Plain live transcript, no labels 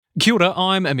Kia ora,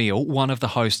 I'm Emil, one of the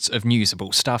hosts of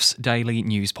Newsable, Stuff's daily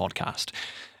news podcast.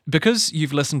 Because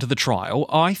you've listened to the trial,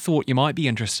 I thought you might be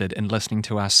interested in listening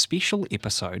to our special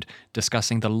episode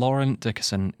discussing the Lauren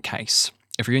Dickason case.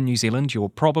 If you're in New Zealand, you're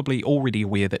probably already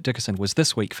aware that Dickason was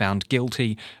this week found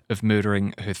guilty of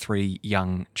murdering her 3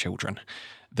 young children.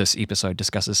 This episode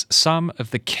discusses some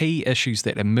of the key issues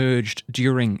that emerged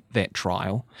during that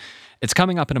trial. It's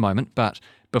coming up in a moment, but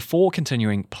before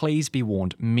continuing, please be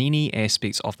warned, many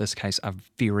aspects of this case are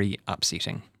very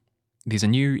upsetting. There's a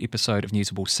new episode of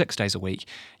Newsable 6 days a week.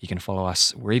 You can follow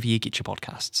us wherever you get your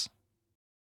podcasts.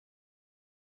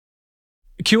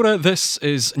 Kia ora, this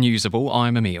is Newsable.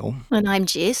 I'm Emil. And I'm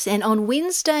Jess. And on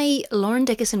Wednesday, Lauren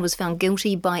Dickason was found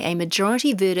guilty by a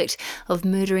majority verdict of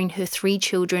murdering her 3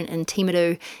 children in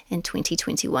Timaru in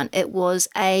 2021. It was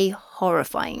a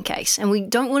horrifying case. And we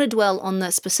don't want to dwell on the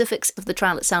specifics of the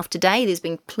trial itself today. There's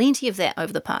been plenty of that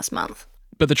over the past month.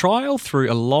 But the trial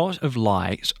threw a lot of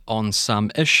light on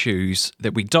some issues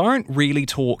that we don't really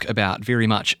talk about very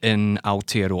much in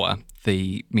Aotearoa.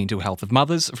 The mental health of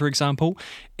mothers, for example,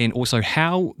 and also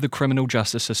how the criminal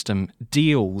justice system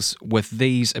deals with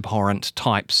these abhorrent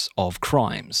types of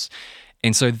crimes.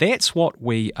 And so that's what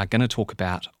we are going to talk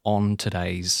about on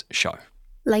today's show.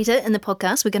 Later in the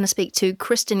podcast, we're going to speak to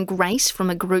Kristen Grace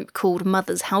from a group called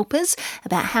Mothers Helpers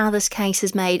about how this case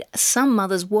has made some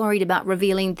mothers worried about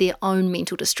revealing their own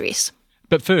mental distress.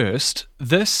 But first,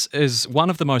 this is one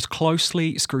of the most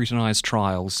closely scrutinised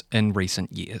trials in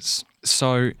recent years.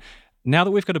 So now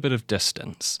that we've got a bit of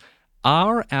distance,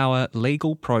 are our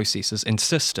legal processes and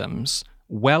systems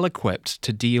well equipped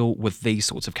to deal with these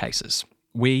sorts of cases?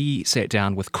 We sat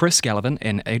down with Chris Gallivan,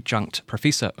 an adjunct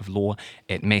professor of law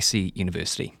at Massey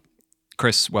University.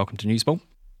 Chris, welcome to Newsable.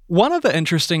 One of the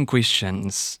interesting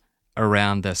questions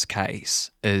around this case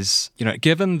is,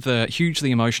 given the hugely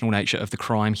emotional nature of the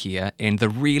crime here and the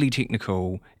really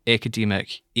technical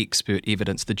academic expert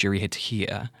evidence the jury had to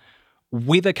hear,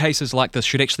 whether cases like this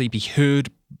should actually be heard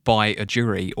by a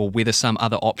jury or whether some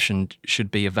other option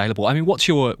should be available. I mean, what's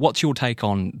your take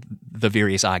on the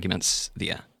various arguments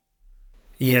there?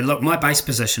 Yeah, look, my base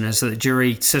position is that the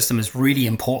jury system is really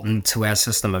important to our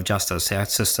system of justice, our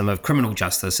system of criminal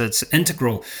justice. It's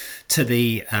integral to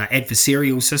the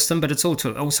adversarial system, but it's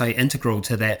also integral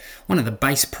to that one of the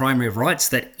base primary rights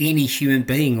that any human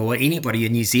being or anybody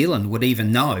in New Zealand would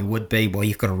even know would be, well,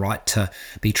 you've got a right to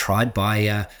be tried by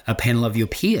a panel of your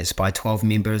peers, by 12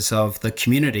 members of the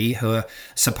community who are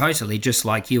supposedly just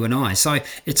like you and I. So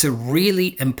it's a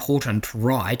really important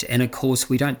right, and of course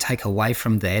we don't take away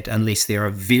from that unless there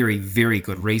are very, very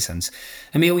good reasons.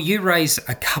 Emil, you raise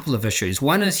a couple of issues.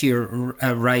 One is you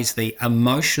raise the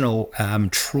emotional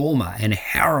trauma and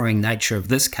harrowing nature of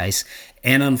this case,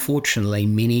 and unfortunately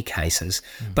many cases.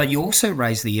 But you also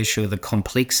raise the issue of the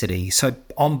complexity. So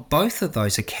on both of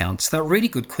those accounts, they're really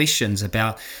good questions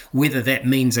about whether that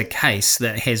means a case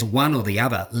that has one or the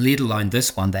other, let alone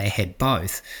this one, they had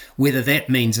both, whether that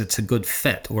means it's a good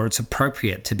fit or it's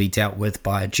appropriate to be dealt with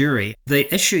by a jury.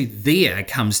 The issue there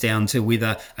comes down to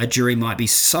whether a jury might be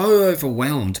so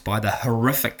overwhelmed by the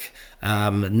horrific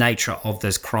nature of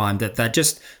this crime that they're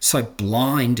just so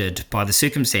blinded by the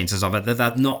circumstances of it that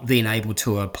they're not then able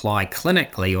to apply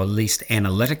clinically or at least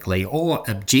analytically or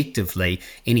objectively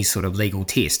any sort of legal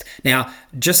test. Now,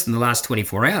 just in the last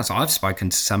 24 hours, I've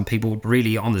spoken to some people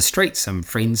really on the street, some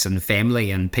friends and family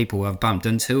and people I've bumped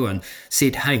into and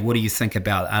said, hey, what do you think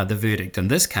about the verdict in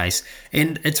this case?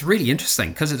 And it's really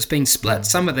interesting because it's been split.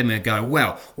 Some of them go,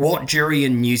 well, what jury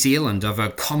in New Zealand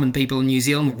of common people in New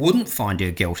Zealand wouldn't find her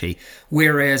guilty?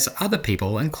 Whereas other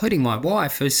people, including my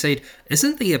wife, who said,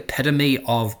 isn't the epitome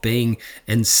of being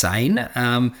insane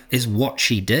is what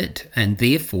she did, and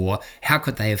therefore, how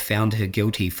could they have found her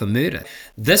guilty for murder?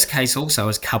 This case also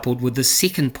is coupled with the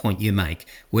second point you make,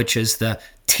 which is the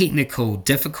technical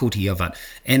difficulty of it.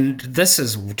 And this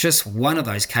is just one of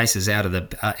those cases out of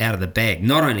the bag.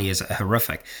 Not only is it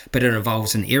horrific, but it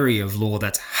involves an area of law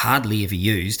that's hardly ever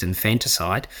used,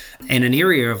 infanticide, and an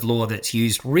area of law that's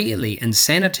used really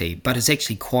insanity, but is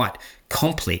actually quite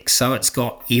complex, so it's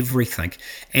got everything.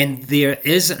 And there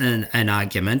is an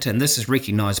argument, and this is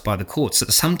recognised by the courts,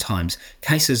 that sometimes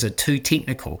cases are too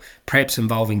technical, perhaps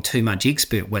involving too much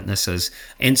expert witnesses.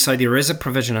 And so there is a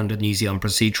provision under New Zealand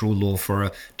procedural law for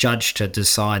a judge to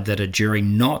decide that a jury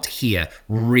not hear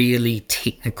really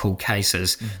technical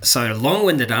cases. So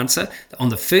long-winded answer. On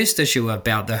the first issue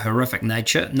about the horrific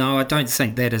nature, no, I don't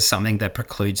think that is something that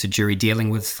precludes a jury dealing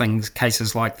with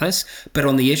cases like this. But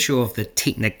on the issue of the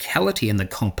technicality and the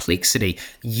complexity,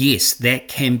 yes, that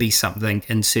can be something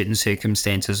in certain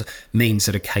circumstances means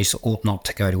that a case ought not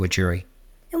to go to a jury.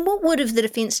 And what What would have the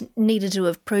defence needed to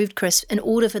have proved, Chris, in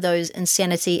order for those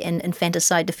insanity and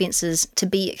infanticide defences to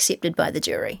be accepted by the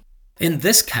jury? In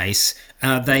this case,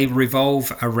 they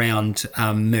revolve around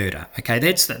murder. Okay,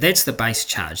 that's the base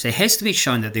charge. There has to be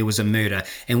shown that there was a murder,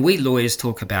 and we lawyers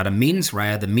talk about a mens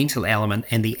rea, the mental element,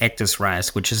 and the actus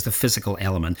reus, which is the physical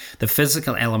element. The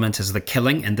physical element is the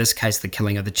killing, in this case the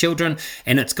killing of the children,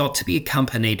 and it's got to be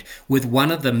accompanied with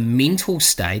one of the mental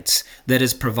states that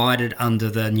is provided under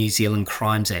the New Zealand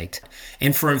Crimes Act.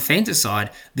 And for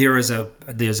infanticide, there's a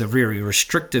very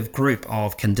restrictive group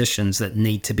of conditions that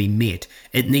need to be met.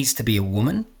 It needs to be a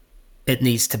woman. It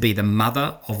needs to be the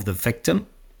mother of the victim.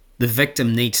 The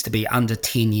victim needs to be under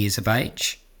 10 years of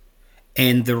age.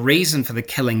 And the reason for the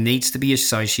killing needs to be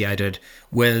associated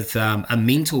with a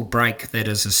mental break that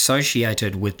is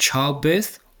associated with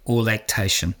childbirth or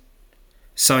lactation.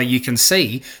 So you can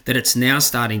see that it's now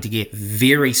starting to get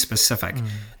very specific.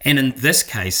 And in this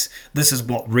case, this is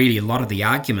what really a lot of the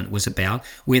argument was about,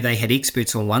 where they had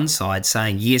experts on one side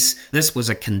saying, yes, this was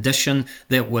a condition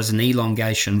that was an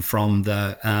elongation from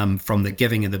the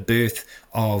giving of the birth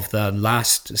of the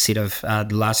last set of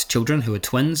the last children who were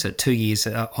twins at 2 years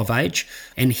of age.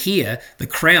 And here the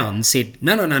Crown said,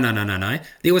 no.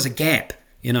 There was a gap.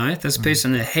 This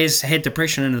person has had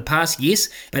depression in the past, yes,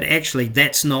 but actually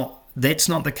that's not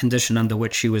the condition under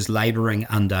which she was labouring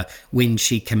under when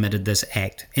she committed this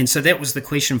act. And so that was the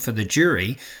question for the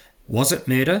jury. Was it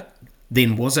murder?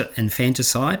 Then was it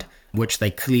infanticide, which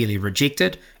they clearly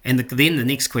rejected? And then the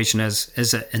next question is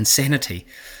it insanity?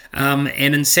 And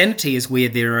insanity is where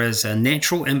there is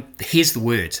here's the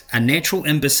words, a natural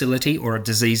imbecility or a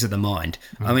disease of the mind.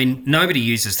 I mean, nobody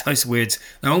uses those words.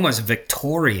 They're almost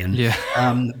Victorian. Yeah.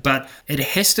 But it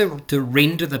has to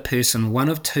render the person one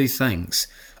of two things.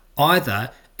 Either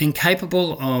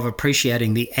incapable of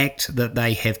appreciating the act that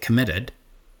they have committed,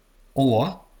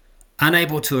 or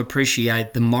unable to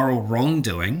appreciate the moral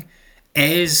wrongdoing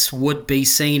as would be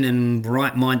seen in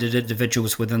right-minded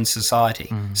individuals within society.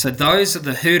 So those are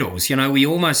the hurdles. We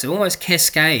almost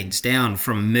cascades down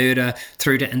from murder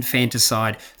through to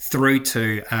infanticide through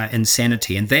to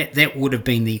insanity. And that would have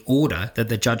been the order that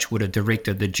the judge would have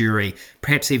directed the jury,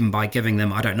 perhaps even by giving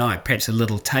them, perhaps a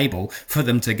little table for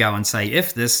them to go and say,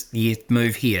 if this, yeah,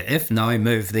 move here. If no,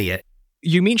 move there.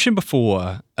 You mentioned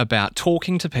before about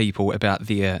talking to people about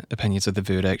their opinions of the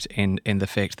verdict and the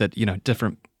fact that,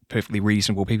 different perfectly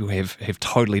reasonable people have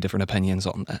totally different opinions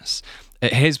on this.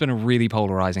 It has been a really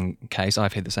polarising case.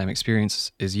 I've had the same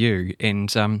experience as you.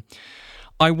 And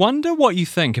I wonder what you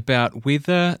think about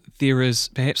whether there is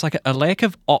perhaps like a lack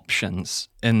of options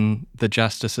in the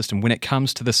justice system when it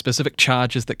comes to the specific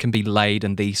charges that can be laid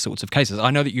in these sorts of cases.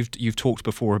 I know that you've talked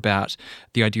before about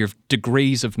the idea of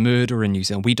degrees of murder in New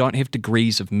Zealand. We don't have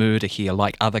degrees of murder here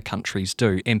like other countries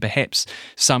do, and perhaps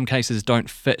some cases don't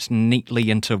fit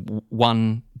neatly into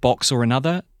one box or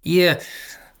another. Yeah.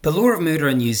 The law of murder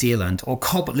in New Zealand, or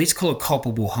let's call it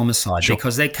culpable homicide, sure,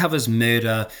 because that covers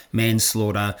murder,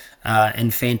 manslaughter,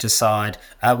 infanticide.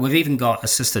 We've even got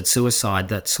assisted suicide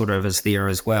that sort of is there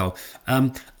as well.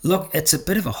 Look, it's a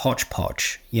bit of a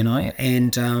hodgepodge, and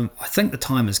I think the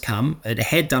time has come. It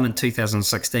had done in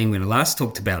 2016 when I last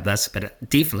talked about this, but it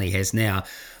definitely has now,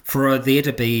 for there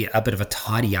to be a bit of a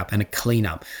tidy up and a clean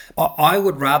up. I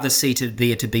would rather see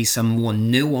there to be some more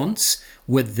nuance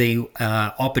with the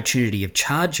opportunity of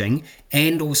charging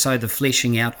and also the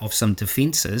fleshing out of some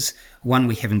defences. One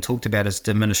we haven't talked about is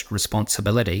diminished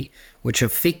responsibility, which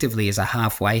effectively is a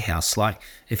halfway house. Like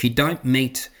if you don't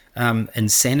meet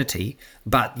insanity,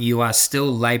 but you are still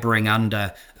labouring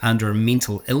under a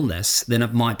mental illness, then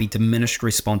it might be diminished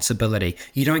responsibility.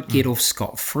 You don't get off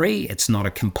scot-free. It's not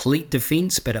a complete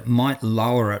defence, but it might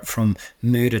lower it from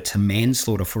murder to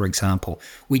manslaughter, for example.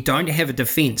 We don't have a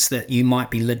defence that you might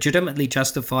be legitimately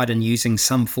justified in using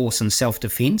some force in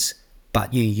self-defence,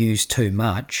 but you use too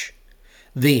much.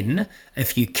 Then,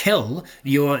 if you kill,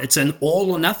 it's an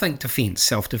all or nothing defense,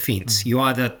 self-defense. You're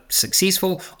either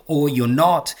successful or you're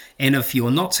not, and if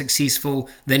you're not successful,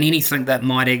 then anything that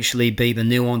might actually be the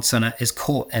nuance in it is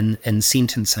caught in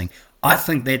sentencing. I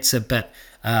think that's a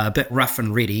bit rough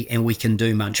and ready, and we can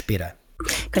do much better.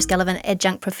 Chris Gullivan,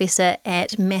 Adjunct Professor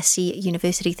at Massey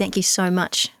University, thank you so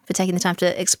much for taking the time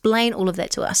to explain all of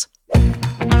that to us.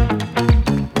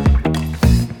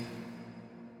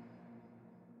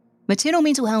 Maternal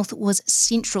mental health was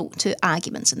central to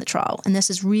arguments in the trial, and this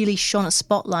has really shone a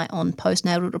spotlight on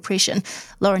postnatal depression.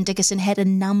 Lauren Dickason had a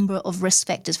number of risk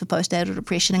factors for postnatal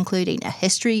depression, including a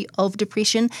history of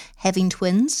depression, having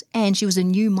twins, and she was a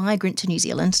new migrant to New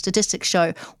Zealand. Statistics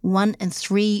show 1 in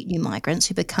 3 new migrants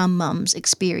who become mums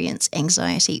experience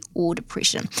anxiety or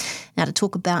depression. Now, to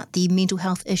talk about the mental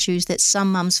health issues that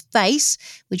some mums face,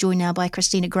 we're joined now by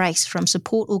Christina Grace from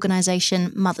support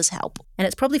organisation Mother's Help. And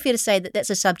it's probably fair to say that that's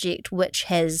a subject which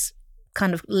has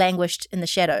kind of languished in the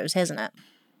shadows, hasn't it?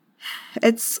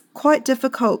 It's quite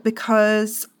difficult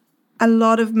because a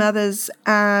lot of mothers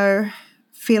are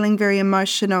feeling very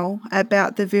emotional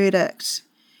about the verdict,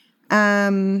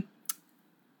 and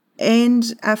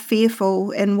are fearful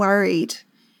and worried.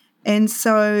 And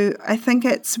so I think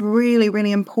it's really,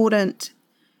 really important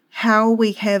how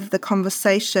we have the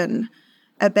conversation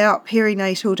about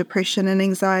perinatal depression and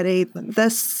anxiety.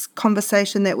 This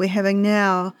conversation that we're having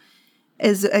now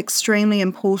is extremely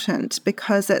important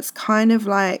because it's kind of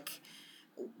like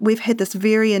we've had this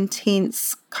very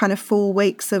intense kind of 4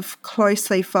 weeks of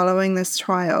closely following this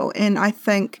trial. And I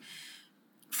think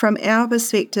from our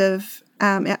perspective,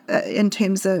 in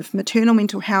terms of maternal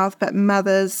mental health, but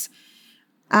mothers,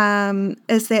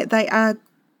 is that they are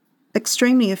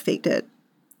extremely affected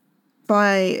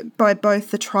by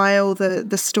both the trial,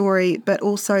 the story, but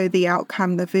also the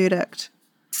outcome, the verdict.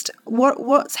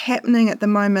 What's happening at the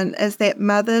moment is that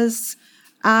mothers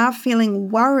are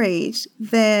feeling worried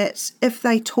that if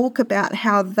they talk about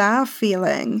how they're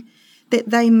feeling, that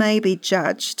they may be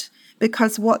judged,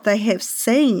 because what they have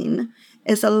seen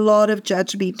is a lot of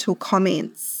judgmental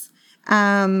comments,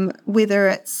 whether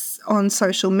it's on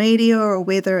social media or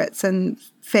whether it's in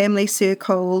family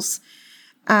circles.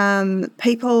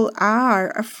 People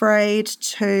are afraid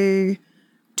to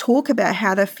talk about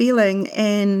how they're feeling,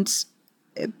 and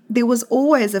there was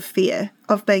always a fear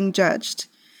of being judged.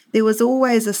 There was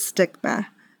always a stigma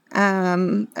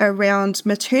around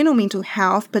maternal mental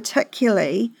health,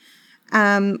 particularly.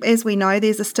 As we know,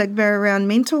 there's a stigma around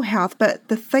mental health, but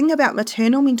the thing about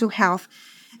maternal mental health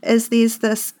is there's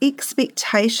this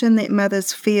expectation that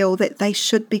mothers feel that they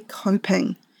should be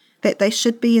coping, that they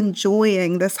should be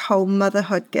enjoying this whole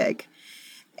motherhood gig.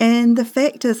 And the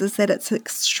fact is that it's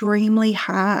extremely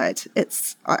hard.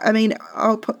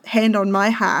 I'll put hand on my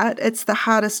heart, it's the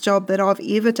hardest job that I've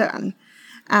ever done.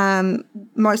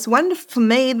 Most wonderful for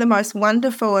me, the most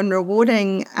wonderful and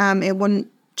rewarding, it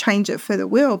wouldn't change it for the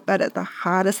world, but it's the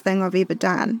hardest thing I've ever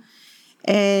done.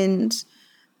 And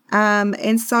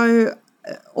so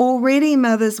already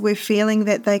mothers were feeling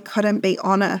that they couldn't be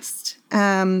honest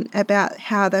about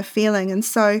how they're feeling. And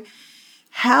so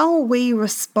how we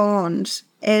respond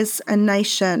as a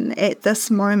nation at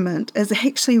this moment is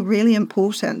actually really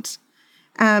important.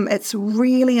 It's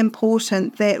really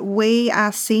important that we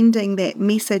are sending that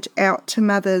message out to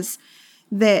mothers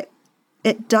that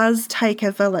it does take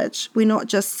a village. We're not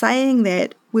just saying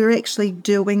that, we're actually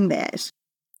doing that.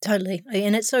 Totally.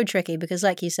 And it's so tricky because,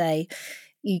 like you say,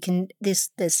 there's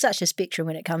such a spectrum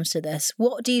when it comes to this.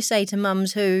 What do you say to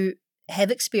mums who have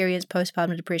experienced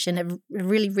postpartum depression, have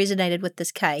really resonated with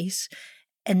this case,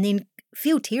 and then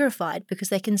feel terrified because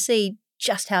they can see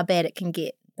just how bad it can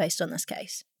get based on this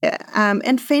case? Yeah,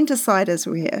 infanticide is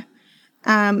rare.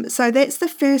 So that's the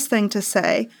first thing to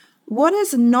say. What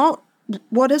is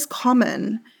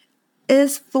common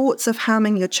is thoughts of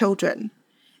harming your children.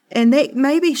 And that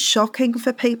may be shocking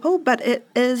for people, but it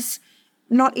is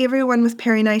not everyone with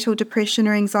perinatal depression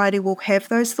or anxiety will have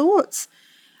those thoughts.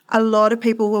 A lot of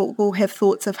people will have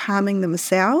thoughts of harming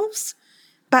themselves,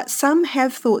 but some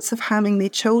have thoughts of harming their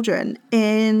children.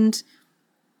 And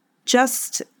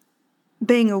just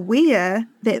being aware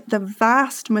that the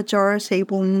vast majority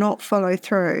will not follow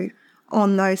through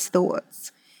on those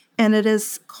thoughts. And it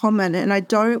is common. And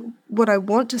what I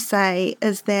want to say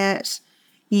is that,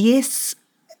 yes,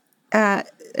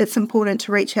 it's important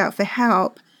to reach out for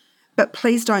help, but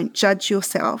please don't judge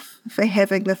yourself for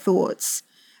having the thoughts.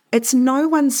 It's no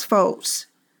one's fault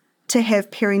to have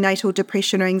perinatal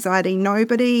depression or anxiety.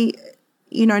 Nobody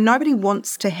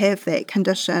wants to have that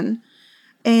condition.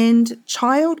 And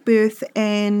childbirth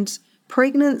and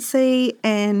pregnancy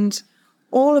and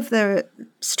all of the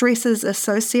stresses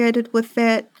associated with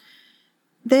that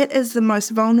is the most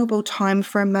vulnerable time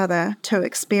for a mother to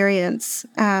experience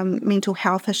mental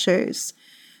health issues.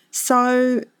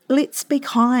 So let's be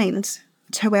kind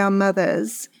to our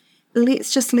mothers.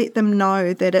 Let's just let them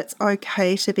know that it's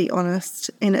okay to be honest,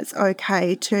 and it's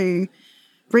okay to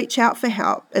reach out for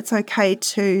help. It's okay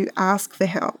to ask for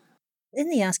help. In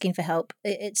the asking for help,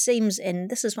 it seems, and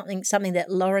this is something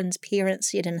that Lauren's parents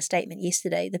said in a statement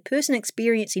yesterday, the person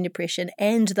experiencing depression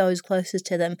and those closest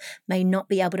to them may not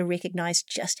be able to recognise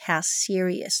just how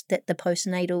serious that the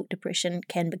postnatal depression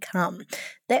can become.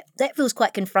 That feels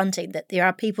quite confronting, that there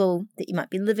are people that you might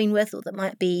be living with or that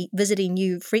might be visiting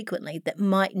you frequently that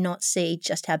might not see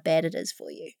just how bad it is for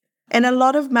you. And a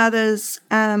lot of mothers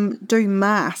do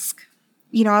mask.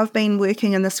 I've been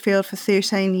working in this field for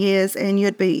 13 years, and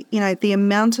the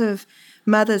amount of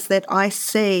mothers that I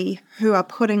see who are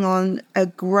putting on a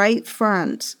great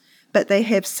front, but they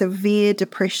have severe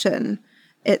depression,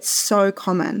 it's so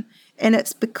common. And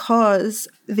it's because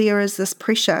there is this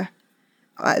pressure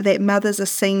that mothers are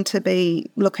seen to be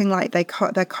looking like they're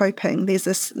coping. There's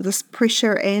this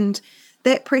pressure, and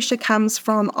that pressure comes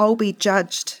from, I'll be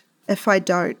judged if I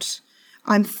don't.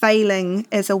 I'm failing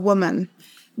as a woman.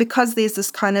 Because there's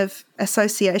this kind of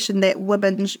association that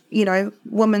women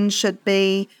should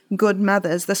be good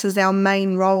mothers. This is our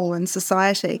main role in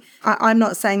society. I'm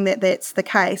not saying that that's the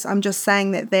case. I'm just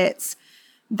saying that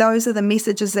those are the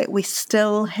messages that we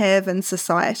still have in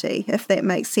society, if that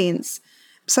makes sense.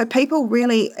 So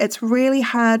it's really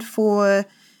hard for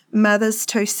mothers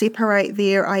to separate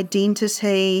their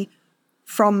identity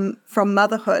from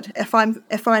motherhood. If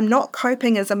I'm not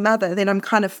coping as a mother, then I'm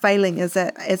kind of failing as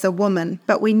a woman.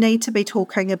 But we need to be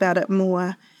talking about it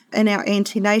more in our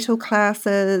antenatal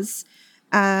classes,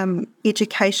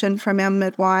 education from our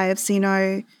midwives,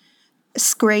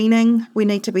 screening. We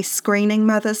need to be screening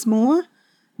mothers more,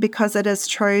 because it is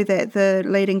true that the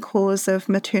leading cause of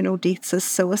maternal deaths is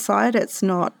suicide. It's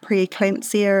not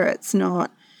preeclampsia, it's not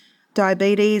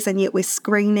diabetes, and yet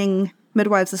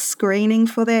midwives are screening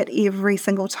for that every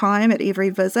single time at every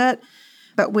visit.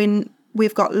 But when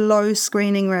we've got low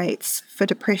screening rates for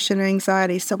depression or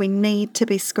anxiety, so we need to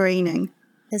be screening.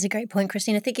 That's a great point,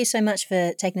 Christina. Thank you so much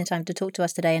for taking the time to talk to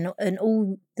us today and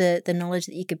all the knowledge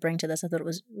that you could bring to this. I thought it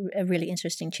was a really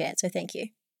interesting chat, so thank you.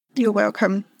 You're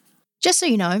welcome. Just so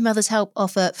you know, Mothers Help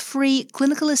offer free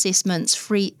clinical assessments,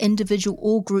 free individual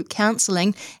or group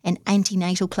counselling, and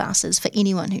antenatal classes for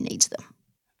anyone who needs them.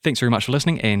 Thanks very much for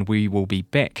listening, and we will be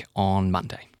back on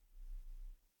Monday.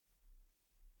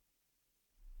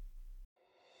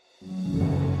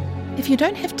 If you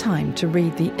don't have time to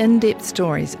read the in-depth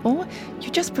stories, or you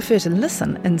just prefer to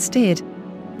listen instead,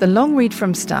 The Long Read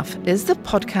from Stuff is the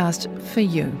podcast for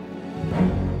you.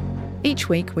 Each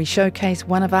week we showcase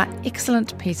one of our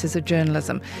excellent pieces of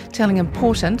journalism, telling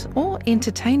important or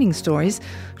entertaining stories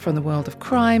from the world of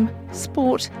crime,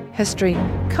 sport, history,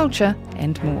 culture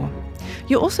and more.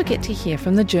 You also get to hear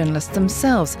from the journalists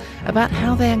themselves about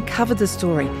how they uncovered the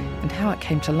story and how it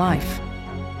came to life.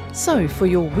 So, for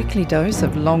your weekly dose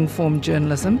of long-form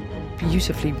journalism,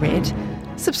 beautifully read,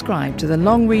 subscribe to The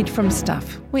Long Read from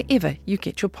Stuff wherever you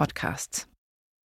get your podcasts.